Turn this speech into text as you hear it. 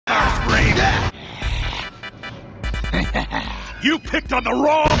You picked on the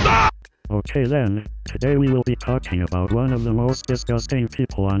wrong... Okay then, today we will be talking about one of the most disgusting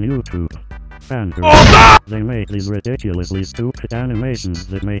people on YouTube. Fangirls. They make these ridiculously stupid animations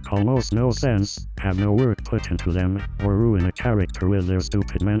that make almost no sense, have no work put into them, or ruin a character with their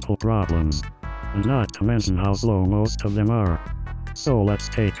stupid mental problems. And not to mention how slow most of them are. So let's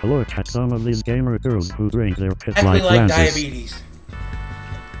take a look at some of these gamer girls who drink their piss like Francis. Diabetes.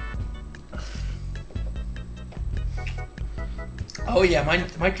 Oh yeah,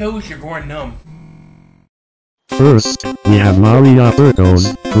 my toes are going numb. First, we have Maria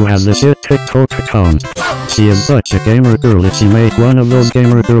Burgos, who has the shit TikTok account. She is such a gamer girl that she made one of those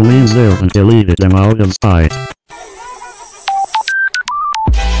gamer girl memes there and deleted them out of spite.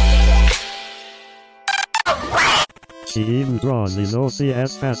 She even draws these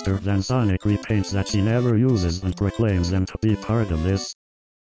OCS faster than Sonic repaints that she never uses and proclaims them to be part of this.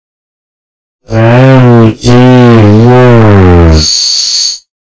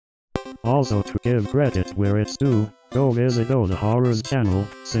 Also, to give credit where it's due, go visit the Horrors channel,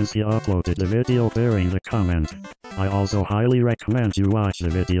 since he uploaded the video bearing the comment. I also highly recommend you watch the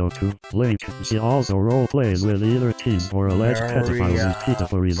video too. Link. She also roleplays with either teens or alleged pedophiles and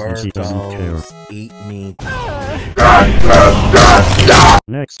pedophiles and she doesn't care. Eat me.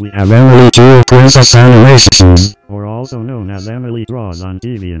 Next we have Emily Jewel Princess Animations, or also known as Emily Draws on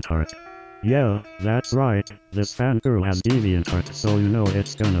DeviantArt. Yeah, that's right, this fangirl has DeviantArt, so you know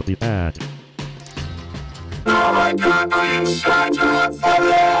it's gonna be bad.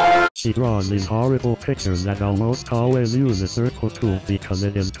 She draws these horrible pictures that almost always use a circle tool because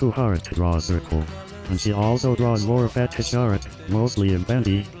it is too hard to draw a circle. And she also draws more fetish art, mostly in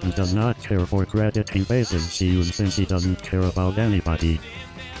bendy, and does not care for crediting bases she uses since she doesn't care about anybody.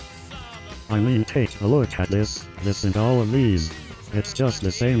 I mean, take a look at this and all of these. It's just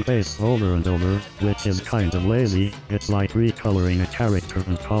the same base over and over, which is kind of lazy. It's like recoloring a character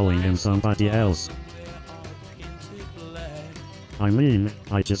and calling him somebody else. I mean,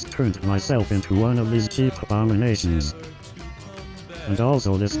 I just turned myself into one of these cheap abominations. And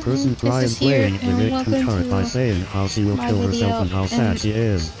also this person tries playing the victim card by saying how she will kill herself and how sad she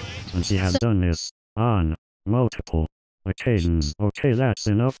is. And she has done this on multiple occasions. Okay, that's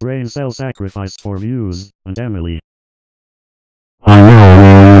enough brain cell sacrifice for views, and Emily. I know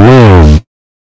where you live.